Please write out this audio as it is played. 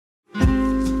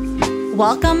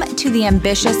Welcome to the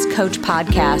Ambitious Coach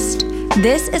Podcast.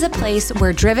 This is a place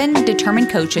where driven, determined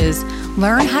coaches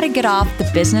learn how to get off the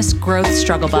business growth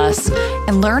struggle bus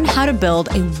and learn how to build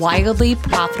a wildly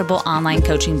profitable online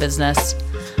coaching business.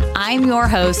 I'm your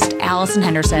host, Allison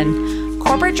Henderson,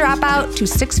 corporate dropout to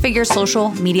six-figure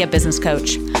social media business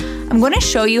coach. I'm going to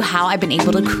show you how I've been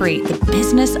able to create the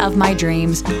business of my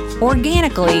dreams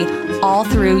organically, all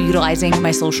through utilizing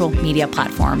my social media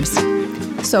platforms.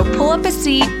 So pull up a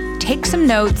seat, take some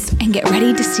notes, and get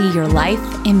ready to see your life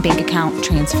and bank account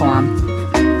transform.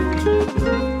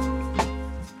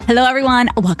 Hello, everyone.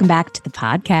 Welcome back to the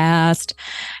podcast.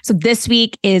 So this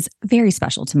week is very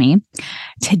special to me.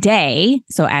 Today,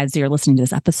 so as you're listening to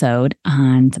this episode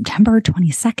on September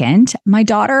 22nd, my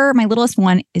daughter, my littlest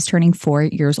one, is turning 4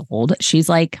 years old. She's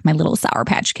like my little Sour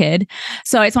Patch Kid.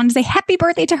 So I just wanted to say happy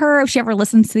birthday to her if she ever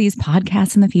listens to these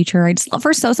podcasts in the future. I just love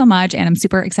her so much, and I'm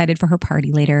super excited for her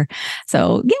party later.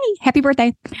 So yay, happy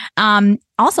birthday.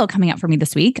 Also coming up for me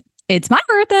this week, it's my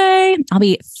birthday. I'll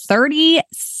be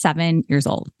 37 years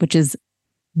old, which is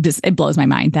just, it blows my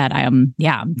mind that I'm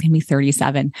going to be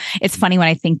 37. It's funny when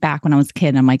I think back when I was a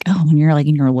kid, I'm like, oh, when you're like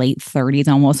in your late 30s,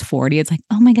 almost 40, it's like,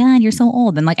 oh my God, you're so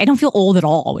old. And like, I don't feel old at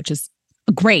all, which is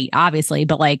great, obviously,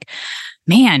 but like,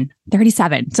 man,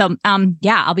 37. So,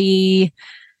 I'll be,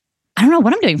 I don't know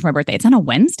what I'm doing for my birthday. It's on a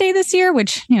Wednesday this year,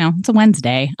 which, it's a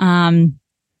Wednesday.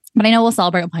 But I know we'll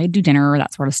celebrate, we'll probably do dinner or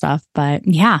that sort of stuff. But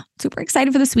yeah, super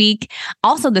excited for this week.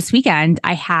 Also this weekend,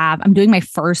 I'm doing my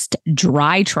first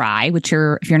dry try, which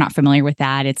if you're not familiar with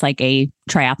that, it's like a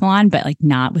triathlon, but like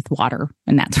not with water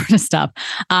and that sort of stuff.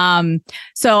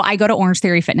 So I go to Orange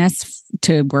Theory Fitness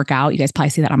to work out. You guys probably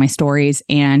see that on my stories.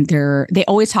 And they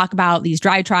always talk about these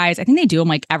dry tries. I think they do them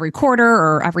like every quarter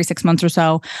or every 6 months or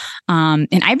so. And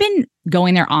I've been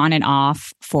going there on and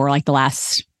off for like the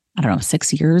last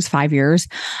 6 years, 5 years.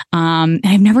 And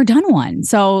I've never done one.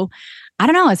 So I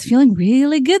don't know. I was feeling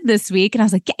really good this week. And I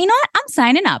was like, you know what? I'm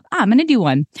signing up. I'm going to do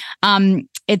one.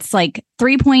 It's like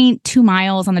 3.2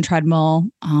 miles on the treadmill.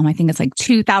 I think it's like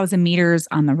 2,000 meters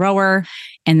on the rower,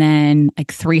 and then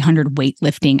like 300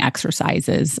 weightlifting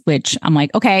exercises, which I'm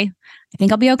like, okay, I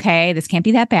think I'll be okay. This can't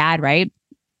be that bad, right?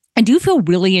 I do feel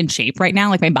really in shape right now.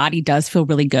 Like my body does feel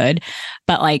really good,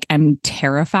 but like I'm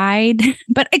terrified,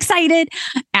 but excited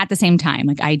at the same time.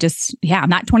 Like I'm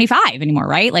not 25 anymore,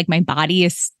 right? Like my body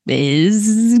is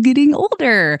getting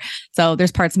older. So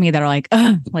there's parts of me that are like,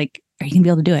 like, are you gonna be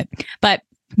able to do it? But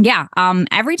yeah,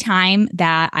 every time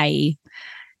that I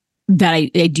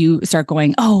do start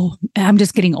going, oh, I'm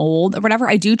just getting old or whatever,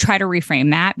 I do try to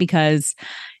reframe that because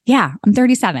I'm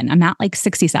 37. I'm not like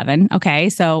 67. Okay.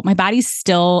 So my body's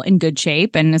still in good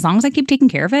shape. And as long as I keep taking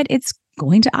care of it, it's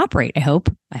going to operate. I hope.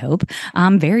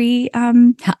 I'm going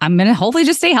to hopefully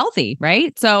just stay healthy.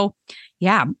 Right. So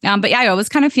but I was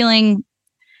kind of feeling,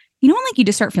 when like you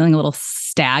just start feeling a little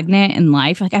stagnant in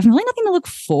life, like I have really nothing to look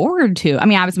forward to. I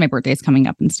mean, obviously my birthday is coming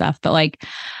up and stuff, but like,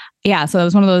 yeah, so it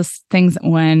was one of those things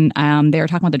when they were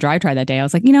talking about the dry try that day. I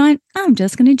was like, you know what? I'm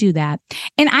just going to do that.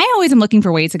 And I always am looking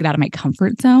for ways to get out of my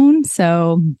comfort zone.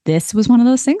 So this was one of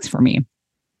those things for me.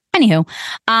 Anywho,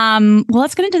 well,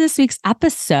 let's get into this week's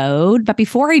episode. But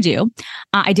before I do,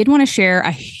 I did want to share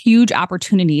a huge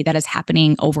opportunity that is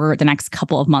happening over the next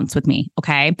couple of months with me.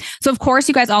 Okay. So of course,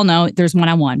 you guys all know there's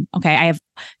one-on-one. Okay. I have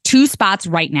 2 spots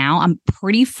right now. I'm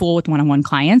pretty full with one-on-one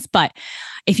clients, but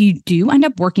if you do end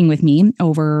up working with me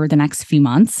over the next few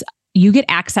months, you get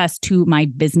access to my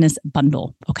business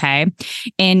bundle. Okay.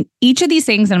 And each of these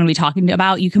things that I'm going to be talking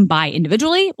about, you can buy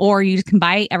individually, or you can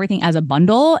buy everything as a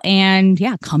bundle and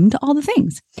come to all the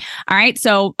things. All right.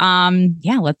 So,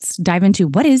 let's dive into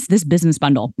what is this business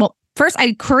bundle? Well, first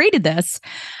I created this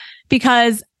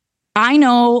because I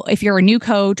know if you're a new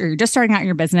coach or you're just starting out in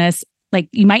your business, like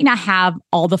you might not have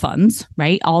all the funds,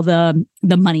 right? All the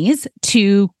monies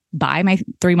to buy my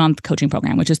 3-month coaching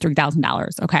program, which is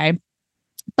 $3,000. Okay.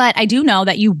 But I do know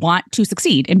that you want to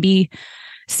succeed and be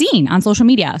seen on social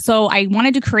media. So I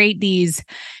wanted to create these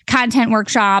content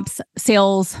workshops,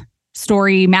 sales,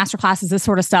 story, masterclasses, this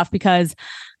sort of stuff, because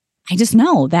I just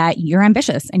know that you're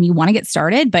ambitious and you want to get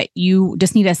started, but you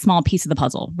just need a small piece of the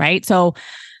puzzle, right? So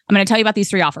I'm going to tell you about these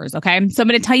 3 offers. Okay. So I'm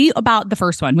going to tell you about the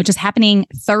first one, which is happening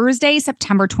Thursday,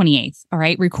 September 28th. All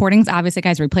right. Recordings, obviously,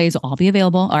 guys, replays will all be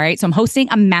available. All right. So I'm hosting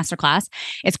a masterclass.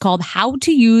 It's called How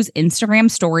to Use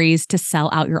Instagram Stories to Sell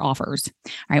Out Your Offers.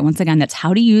 All right. Once again, that's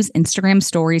how to use Instagram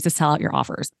Stories to sell out your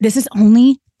offers. This is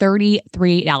only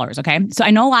 $33. Okay. So I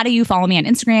know a lot of you follow me on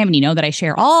Instagram and you know that I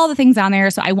share all the things on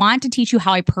there. So I want to teach you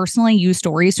how I personally use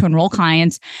stories to enroll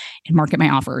clients and market my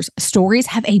offers. Stories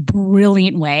have a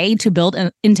brilliant way to build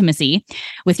intimacy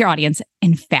with your audience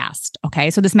and fast.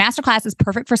 Okay. So this masterclass is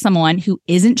perfect for someone who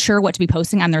isn't sure what to be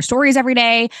posting on their stories every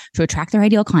day to attract their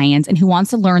ideal clients and who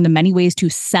wants to learn the many ways to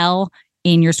sell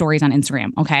in your stories on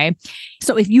Instagram. Okay.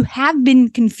 So if you have been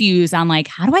confused on like,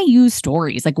 how do I use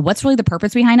stories? Like what's really the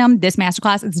purpose behind them? This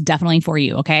masterclass is definitely for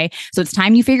you. Okay. So it's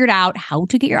time you figured out how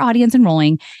to get your audience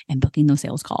enrolling and booking those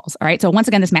sales calls. All right. So once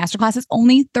again, this masterclass is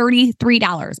only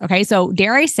 $33. Okay. So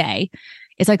dare I say,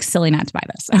 it's like silly not to buy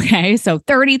this. Okay. So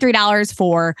 $33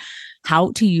 for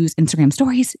how to use Instagram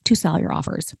stories to sell your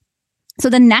offers. So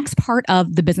the next part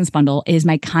of the business bundle is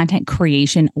my content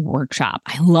creation workshop.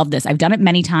 I love this. I've done it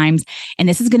many times, and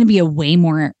this is going to be a way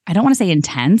more, I don't want to say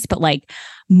intense, but like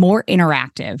more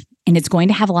interactive. And it's going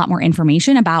to have a lot more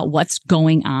information about what's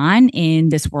going on in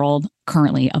this world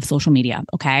currently of social media.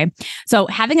 Okay. So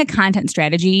having a content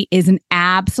strategy is an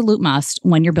absolute must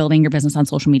when you're building your business on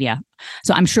social media.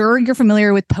 So I'm sure you're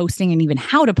familiar with posting and even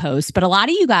how to post, but a lot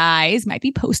of you guys might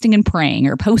be posting and praying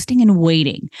or posting and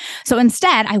waiting. So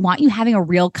instead, I want you having a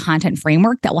real content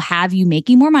framework that will have you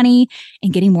making more money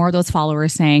and getting more of those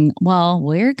followers saying, well,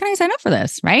 where can I sign up for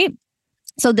this? Right?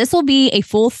 So this will be a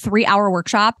full 3-hour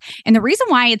workshop. And the reason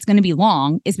why it's going to be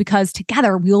long is because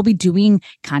together we will be doing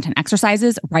content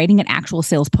exercises, writing an actual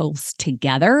sales post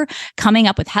together, coming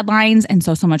up with headlines, and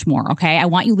so much more. Okay. I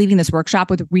want you leaving this workshop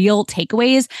with real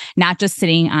takeaways, not just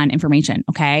sitting on information.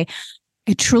 Okay.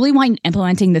 I truly want you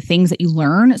implementing the things that you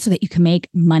learn so that you can make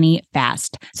money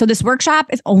fast. So this workshop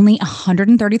is only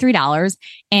 $133.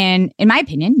 And in my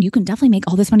opinion, you can definitely make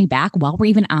all this money back while we're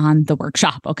even on the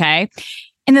workshop. Okay.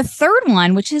 And the third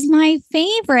one, which is my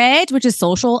favorite, which is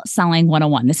Social Selling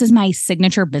 101. This is my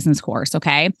signature business course,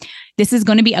 okay? This is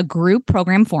going to be a group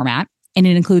program format, and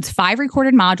it includes 5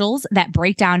 recorded modules that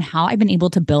break down how I've been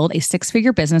able to build a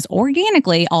 6-figure business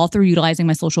organically, all through utilizing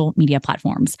my social media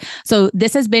platforms. So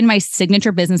this has been my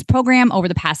signature business program over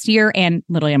the past year, and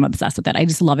literally I'm obsessed with it. I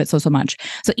just love it so much.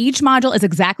 So each module is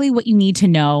exactly what you need to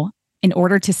know in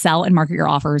order to sell and market your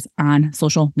offers on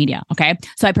social media. Okay.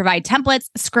 So I provide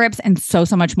templates, scripts, and so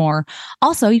much more.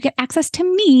 Also, you get access to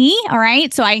me. All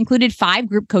right. So I included 5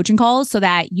 group coaching calls so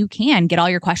that you can get all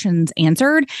your questions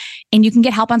answered and you can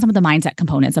get help on some of the mindset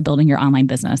components of building your online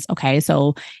business. Okay.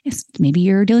 So if maybe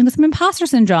you're dealing with some imposter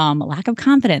syndrome, lack of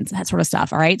confidence, that sort of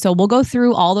stuff. All right. So we'll go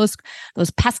through all those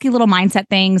pesky little mindset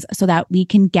things so that we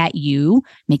can get you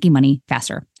making money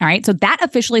faster. All right. So that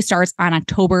officially starts on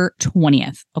October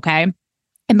 20th. Okay.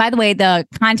 And by the way, the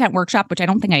content workshop, which I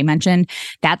don't think I mentioned,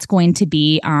 that's going to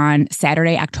be on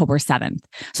Saturday, October 7th.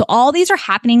 So all these are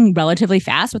happening relatively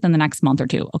fast within the next month or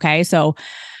two. Okay. So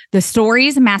the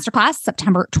stories masterclass,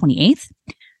 September 28th.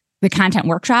 The content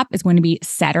workshop is going to be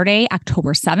Saturday,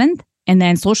 October 7th. And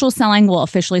then social selling will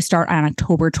officially start on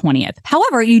October 20th.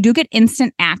 However, you do get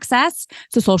instant access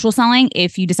to social selling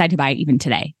if you decide to buy it even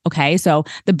today. Okay. So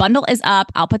the bundle is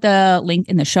up. I'll put the link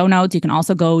in the show notes. You can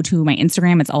also go to my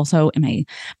Instagram. It's also in my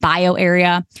bio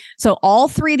area. So all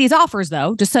 3 of these offers,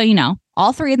 though, just so you know,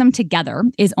 all 3 of them together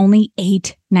is only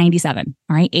 $897.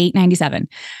 All right, $897.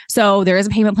 So there is a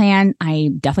payment plan.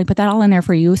 I definitely put that all in there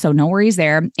for you. So no worries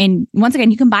there. And once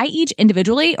again, you can buy each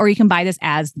individually or you can buy this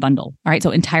as the bundle. All right, so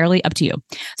entirely up to you.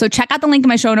 So check out the link in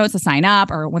my show notes to sign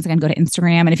up, or once again, go to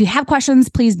Instagram. And if you have questions,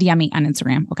 please DM me on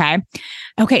Instagram. Okay.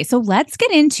 Okay, so let's get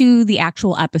into the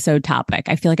actual episode topic.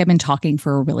 I feel like I've been talking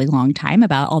for a really long time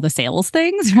about all the sales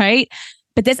things, right?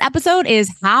 But this episode is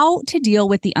how to deal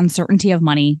with the uncertainty of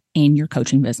money in your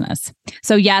coaching business.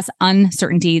 So yes,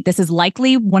 uncertainty. This is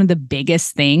likely one of the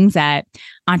biggest things that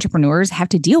entrepreneurs have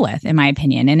to deal with, in my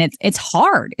opinion. And it's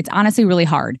hard. It's honestly really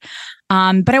hard.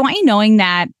 But I want you knowing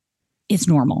that it's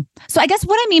normal. So I guess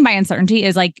what I mean by uncertainty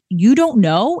is like, you don't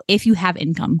know if you have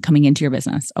income coming into your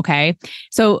business. Okay.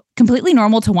 So completely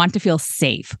normal to want to feel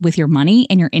safe with your money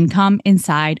and your income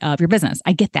inside of your business.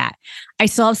 I get that. I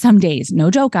still have some days,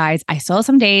 no joke, guys. I still have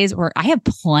some days where I have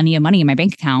plenty of money in my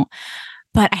bank account,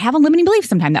 but I have a limiting belief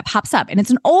sometimes that pops up. And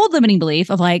it's an old limiting belief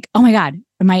of like, oh my God,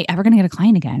 am I ever going to get a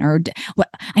client again? Or what?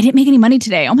 I didn't make any money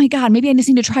today. Oh my God, maybe I just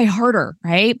need to try harder.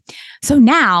 Right. So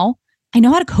now I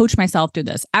know how to coach myself through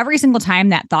this. Every single time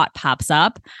that thought pops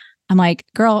up, I'm like,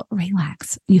 girl,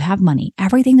 relax. You have money.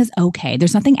 Everything is okay.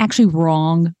 There's nothing actually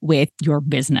wrong with your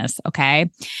business. Okay.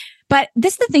 But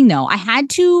this is the thing though. I had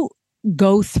to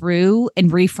go through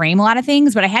and reframe a lot of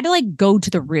things, but I had to like go to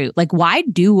the root. Like, why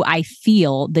do I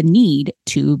feel the need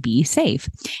to be safe?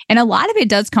 And a lot of it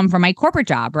does come from my corporate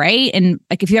job, right? And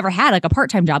like, if you ever had like a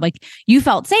part-time job, like you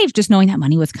felt safe just knowing that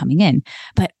money was coming in.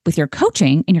 But with your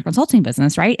coaching and your consulting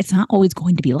business, right? It's not always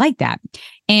going to be like that.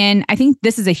 And I think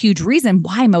this is a huge reason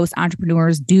why most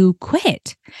entrepreneurs do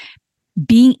quit.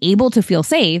 Being able to feel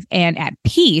safe and at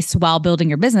peace while building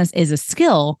your business is a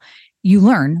skill you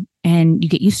learn and you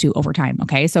get used to over time.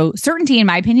 Okay. So certainty, in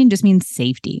my opinion, just means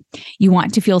safety. You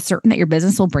want to feel certain that your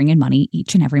business will bring in money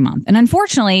each and every month. And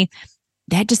unfortunately,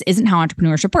 that just isn't how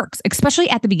entrepreneurship works, especially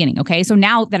at the beginning. Okay. So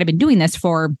now that I've been doing this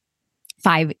for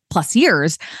 5+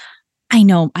 years, I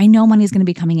know money is going to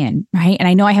be coming in, right? And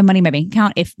I know I have money in my bank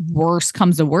account if worse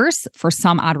comes to worse for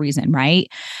some odd reason, right?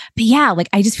 But yeah, like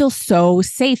I just feel so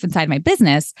safe inside my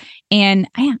business and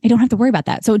I don't have to worry about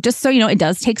that. So just so you know, it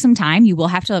does take some time. You will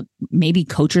have to maybe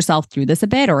coach yourself through this a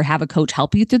bit or have a coach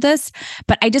help you through this.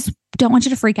 But I just don't want you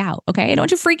to freak out, okay? I don't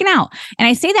want you freaking out. And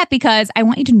I say that because I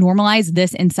want you to normalize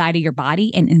this inside of your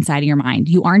body and inside of your mind.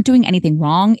 You aren't doing anything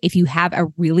wrong if you have a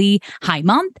really high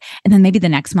month and then maybe the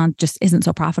next month just isn't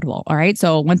so profitable, all right?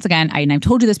 So once again, I've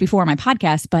told you this before on my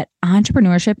podcast, but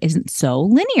entrepreneurship isn't so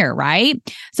linear, right?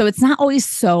 So it's not always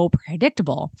so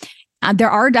predictable.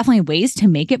 There are definitely ways to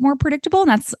make it more predictable.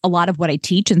 And that's a lot of what I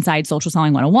teach inside Social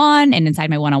Selling 101 and inside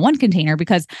my one-on-one container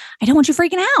because I don't want you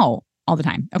freaking out all the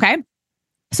time, okay?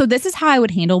 So this is how I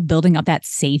would handle building up that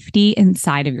safety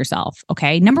inside of yourself.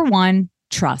 Okay. Number one,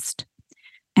 trust.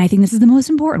 And I think this is the most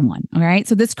important one. All right.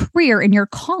 So this career and your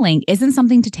calling isn't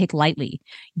something to take lightly.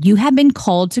 You have been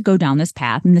called to go down this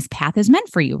path and this path is meant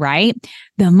for you, right?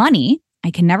 The money,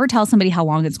 I can never tell somebody how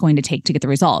long it's going to take to get the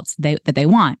results that they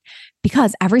want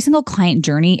because every single client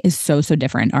journey is so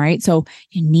different. All right. So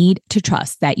you need to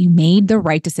trust that you made the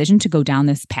right decision to go down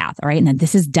this path. All right. And that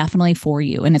this is definitely for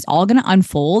you and it's all going to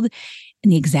unfold in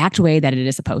the exact way that it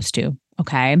is supposed to.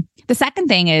 Okay. The second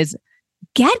thing is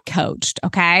get coached.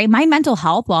 Okay. My mental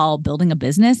health while building a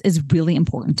business is really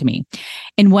important to me.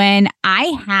 And when I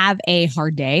have a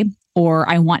hard day or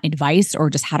I want advice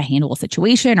or just how to handle a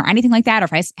situation or anything like that, or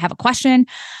if I have a question,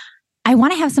 I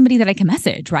want to have somebody that I can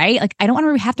message, right? Like I don't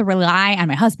want to have to rely on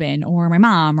my husband or my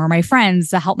mom or my friends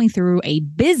to help me through a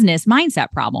business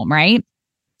mindset problem, right?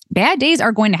 Bad days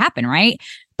are going to happen, right?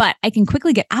 But I can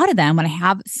quickly get out of them when I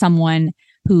have someone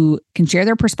who can share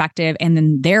their perspective and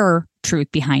then their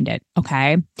truth behind it.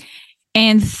 Okay.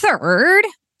 And third,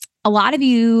 a lot of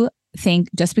you think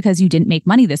just because you didn't make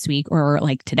money this week or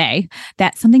like today,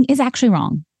 that something is actually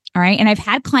wrong. All right. And I've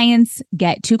had clients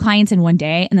get 2 clients in one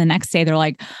day and the next day they're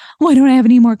like, why don't I have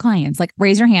any more clients? Like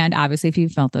raise your hand, obviously, if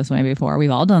you've felt this way before.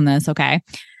 We've all done this. Okay.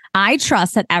 I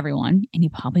trust that everyone, and you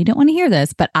probably don't want to hear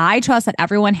this, but I trust that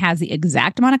everyone has the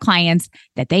exact amount of clients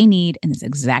that they need in this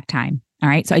exact time. All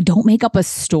right. So I don't make up a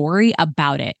story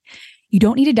about it. You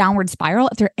don't need a downward spiral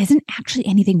if there isn't actually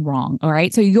anything wrong. All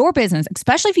right. So your business,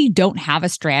 especially if you don't have a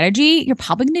strategy, you're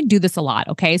probably going to do this a lot.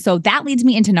 Okay. So that leads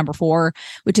me into number 4,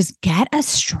 which is get a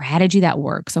strategy that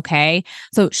works. Okay.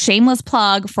 So shameless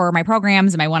plug for my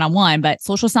programs and my one-on-one, but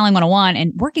Social Selling 101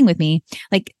 and working with me,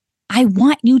 like I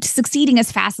want you to succeeding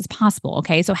as fast as possible.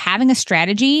 Okay. So having a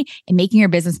strategy and making your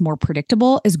business more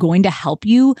predictable is going to help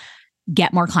you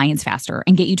get more clients faster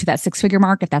and get you to that 6-figure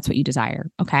mark if that's what you desire.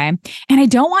 Okay. And I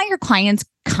don't want your clients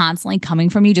constantly coming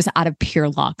from you just out of pure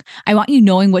luck. I want you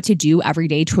knowing what to do every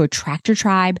day to attract your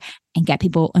tribe and get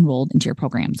people enrolled into your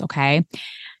programs. Okay.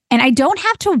 And I don't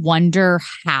have to wonder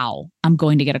how I'm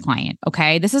going to get a client.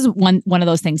 Okay. This is one of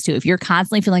those things too. If you're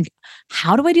constantly feeling like,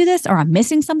 how do I do this? Or I'm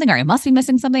missing something, or I must be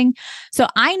missing something. So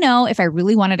I know if I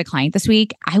really wanted a client this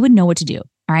week, I would know what to do.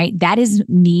 All right. That is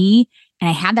me. And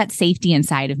I have that safety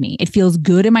inside of me. It feels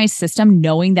good in my system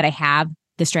knowing that I have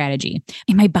the strategy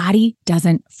and my body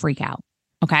doesn't freak out.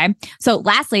 Okay. So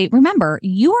lastly, remember,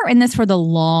 you are in this for the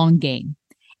long game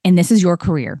and this is your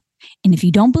career. And if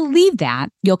you don't believe that,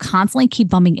 you'll constantly keep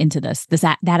bumping into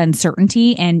that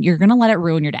uncertainty, and you're going to let it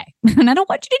ruin your day. And I don't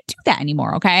want you to do that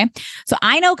anymore. Okay. So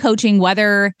I know coaching,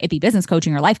 whether it be business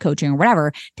coaching or life coaching or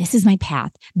whatever, this is my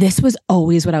path. This was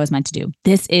always what I was meant to do.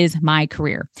 This is my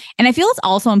career. And I feel it's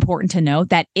also important to note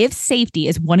that if safety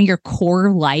is one of your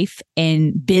core life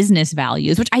and business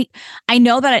values, which I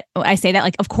know that I say that,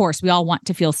 like, of course, we all want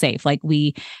to feel safe. Like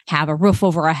we have a roof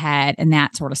over our head and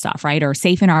that sort of stuff, right? Or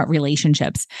safe in our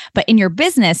relationships. But in your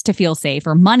business to feel safe,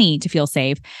 or money to feel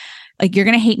safe, like you're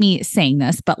going to hate me saying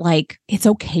this, but like it's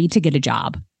okay to get a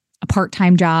job, a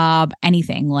part-time job,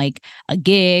 anything like a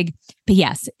gig. But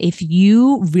yes, if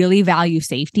you really value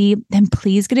safety, then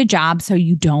please get a job so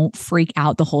you don't freak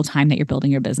out the whole time that you're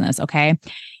building your business. Okay.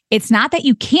 It's not that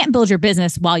you can't build your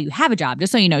business while you have a job.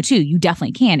 Just so you know, too, you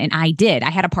definitely can. And I did. I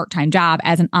had a part-time job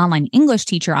as an online English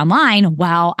teacher online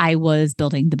while I was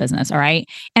building the business. All right.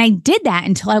 And I did that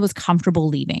until I was comfortable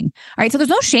leaving. All right. So there's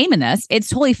no shame in this. It's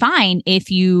totally fine if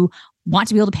you want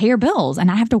to be able to pay your bills and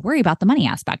not have to worry about the money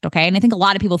aspect. Okay. And I think a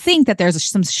lot of people think that there's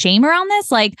some shame around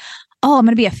this. Like, oh, I'm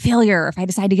going to be a failure if I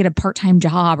decide to get a part-time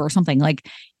job or something. Like,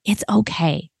 it's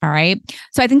okay. All right.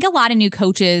 So I think a lot of new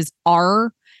coaches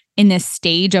are in this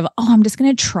stage of, oh, I'm just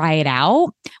going to try it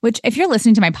out, which if you're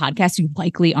listening to my podcast, you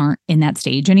likely aren't in that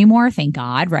stage anymore. Thank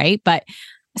God. Right. But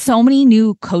so many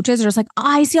new coaches are just like, oh,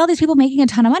 I see all these people making a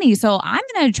ton of money, so I'm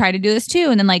going to try to do this too.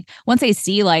 And then like, once they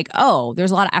see like, oh,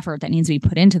 there's a lot of effort that needs to be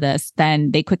put into this,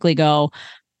 then they quickly go,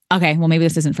 okay, well, maybe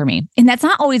this isn't for me. And that's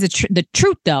not always the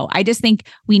truth, though. I just think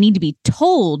we need to be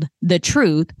told the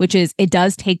truth, which is it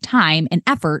does take time and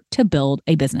effort to build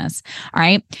a business. All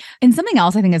right. And something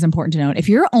else I think is important to note, if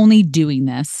you're only doing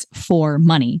this for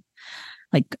money,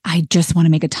 like, I just want to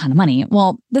make a ton of money.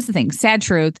 Well, this is the thing. Sad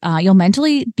truth. You'll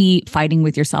mentally be fighting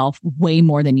with yourself way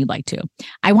more than you'd like to.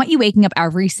 I want you waking up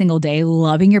every single day,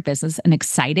 loving your business and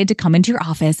excited to come into your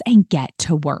office and get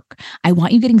to work. I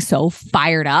want you getting so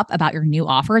fired up about your new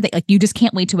offer that like you just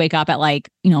can't wait to wake up at like,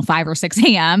 5 or 6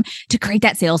 a.m. to create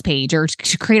that sales page or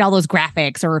to create all those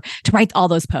graphics or to write all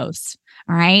those posts.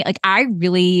 All right. Like, I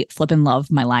really flip and love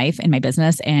my life and my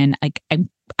business. And like,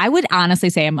 I would honestly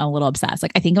say I'm a little obsessed.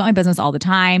 Like, I think about my business all the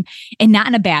time, and not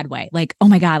in a bad way. Like, oh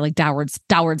my God, like downward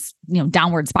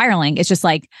spiraling. It's just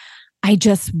like, I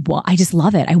just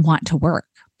love it. I want to work.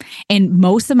 And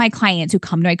most of my clients who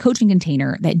come to my coaching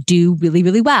container that do really,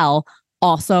 really well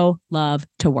also love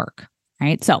to work.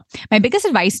 Right. So my biggest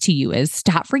advice to you is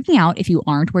stop freaking out if you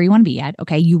aren't where you want to be at.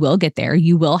 Okay. You will get there.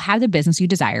 You will have the business you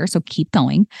desire. So keep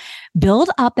going. Build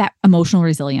up that emotional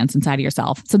resilience inside of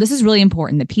yourself. So this is really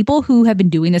important. The people who have been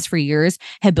doing this for years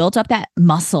have built up that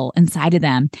muscle inside of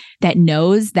them that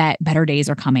knows that better days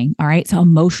are coming. All right. So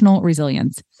emotional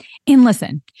resilience. And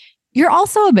listen, you're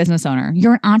also a business owner.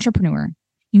 You're an entrepreneur.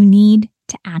 You need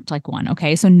to act like one.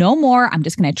 Okay. So no more, I'm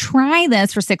just going to try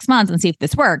this for 6 months and see if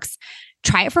this works.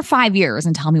 Try it for 5 years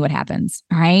and tell me what happens.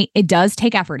 All right. It does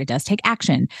take effort. It does take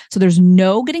action. So there's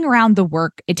no getting around the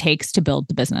work it takes to build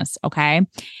the business. Okay.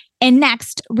 And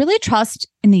next, really trust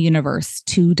in the universe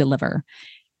to deliver.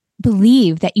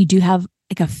 Believe that you do have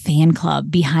like a fan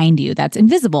club behind you that's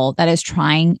invisible, that is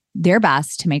trying their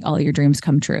best to make all your dreams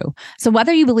come true. So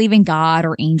whether you believe in God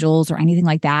or angels or anything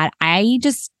like that, I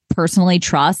just personally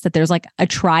trust that there's like a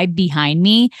tribe behind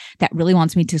me that really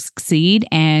wants me to succeed.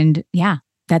 And yeah,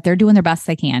 that they're doing their best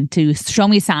they can to show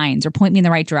me signs or point me in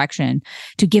the right direction,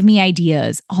 to give me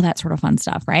ideas, all that sort of fun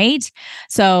stuff, right?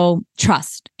 So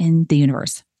trust in the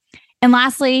universe. And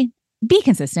lastly, be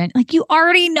consistent. Like, you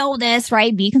already know this,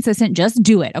 right? Be consistent. Just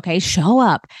do it. Okay. Show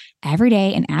up every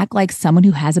day and act like someone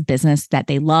who has a business that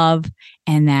they love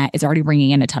and that is already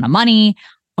bringing in a ton of money.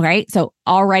 Okay. So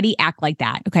already act like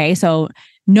that. Okay. So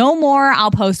no more,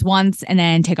 I'll post once and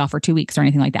then take off for 2 weeks or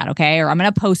anything like that. Okay. Or I'm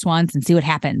going to post once and see what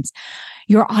happens.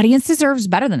 Your audience deserves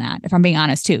better than that, if I'm being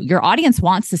honest too. Your audience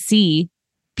wants to see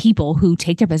people who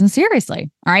take their business seriously.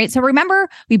 All right. So remember,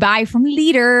 we buy from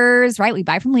leaders, right? We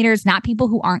buy from leaders, not people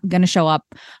who aren't going to show up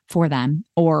for them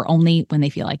or only when they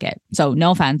feel like it. So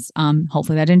no offense.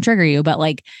 Hopefully that didn't trigger you, but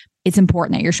like, it's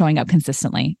important that you're showing up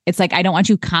consistently. It's like, I don't want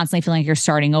you constantly feeling like you're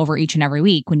starting over each and every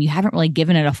week when you haven't really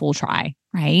given it a full try.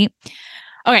 Right.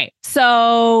 Okay.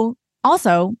 So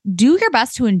also, do your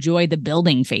best to enjoy the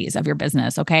building phase of your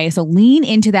business, okay? So lean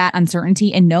into that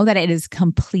uncertainty and know that it is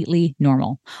completely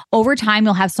normal. Over time,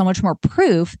 you'll have so much more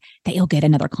proof that you'll get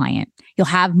another client. You'll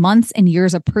have months and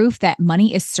years of proof that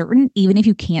money is certain, even if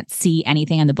you can't see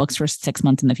anything on the books for 6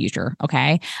 months in the future,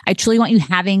 okay? I truly want you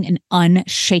having an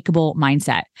unshakable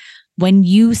mindset. When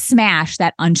you smash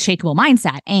that unshakable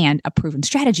mindset and a proven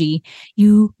strategy,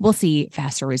 you will see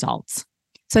faster results.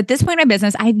 So at this point in my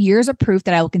business, I have years of proof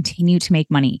that I will continue to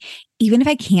make money, even if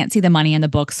I can't see the money in the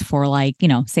books for like,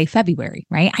 say February,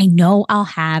 right? I know I'll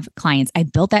have clients. I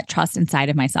built that trust inside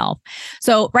of myself.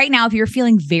 So right now, if you're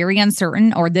feeling very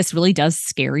uncertain or this really does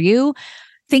scare you,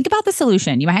 think about the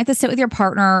solution. You might have to sit with your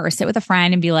partner or sit with a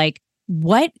friend and be like,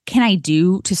 what can I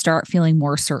do to start feeling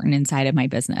more certain inside of my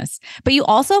business? But you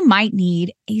also might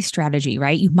need a strategy,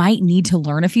 right? You might need to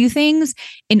learn a few things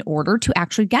in order to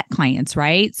actually get clients,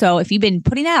 right? So if you've been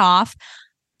putting that off,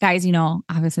 guys,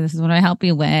 obviously this is what I help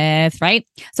you with, right?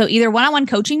 So either one-on-one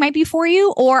coaching might be for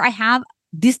you, or I have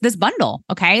this bundle.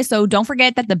 Okay. So don't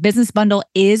forget that the business bundle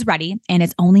is ready and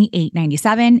it's only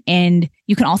 $8.97. And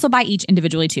you can also buy each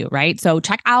individually too, right? So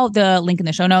check out the link in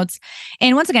the show notes.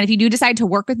 And once again, if you do decide to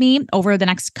work with me over the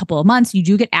next couple of months, you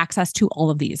do get access to all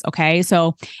of these. Okay.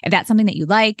 So if that's something that you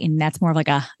like, and that's more of like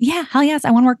yeah, hell yes,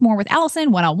 I want to work more with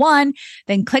Allison one-on-one,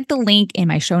 then click the link in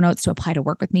my show notes to apply to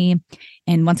work with me.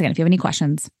 And once again, if you have any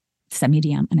questions, send me a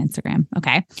DM on Instagram.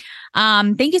 Okay.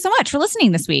 Thank you so much for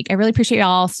listening this week. I really appreciate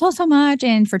y'all so much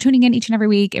and for tuning in each and every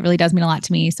week. It really does mean a lot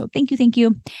to me. So thank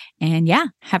you. And yeah,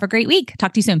 have a great week.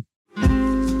 Talk to you soon.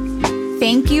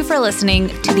 Thank you for listening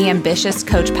to the Ambitious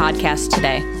Coach podcast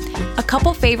today. A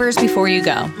couple favors before you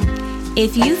go.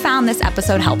 If you found this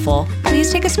episode helpful,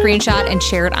 please take a screenshot and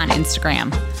share it on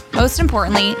Instagram. Most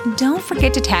importantly, don't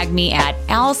forget to tag me at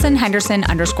Allison Henderson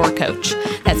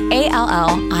 _coach. That's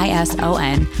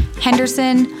ALLISON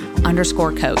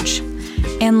Henderson_coach.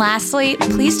 And lastly,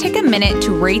 please take a minute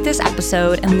to rate this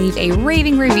episode and leave a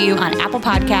raving review on Apple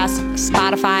Podcasts,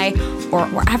 Spotify, or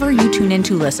wherever you tune in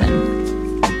to listen.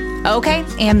 Okay,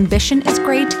 ambition is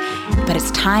great, but it's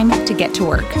time to get to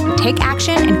work. Take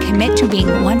action and commit to being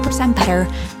 1% better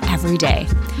every day.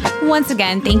 Once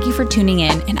again, thank you for tuning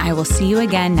in, and I will see you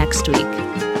again next week.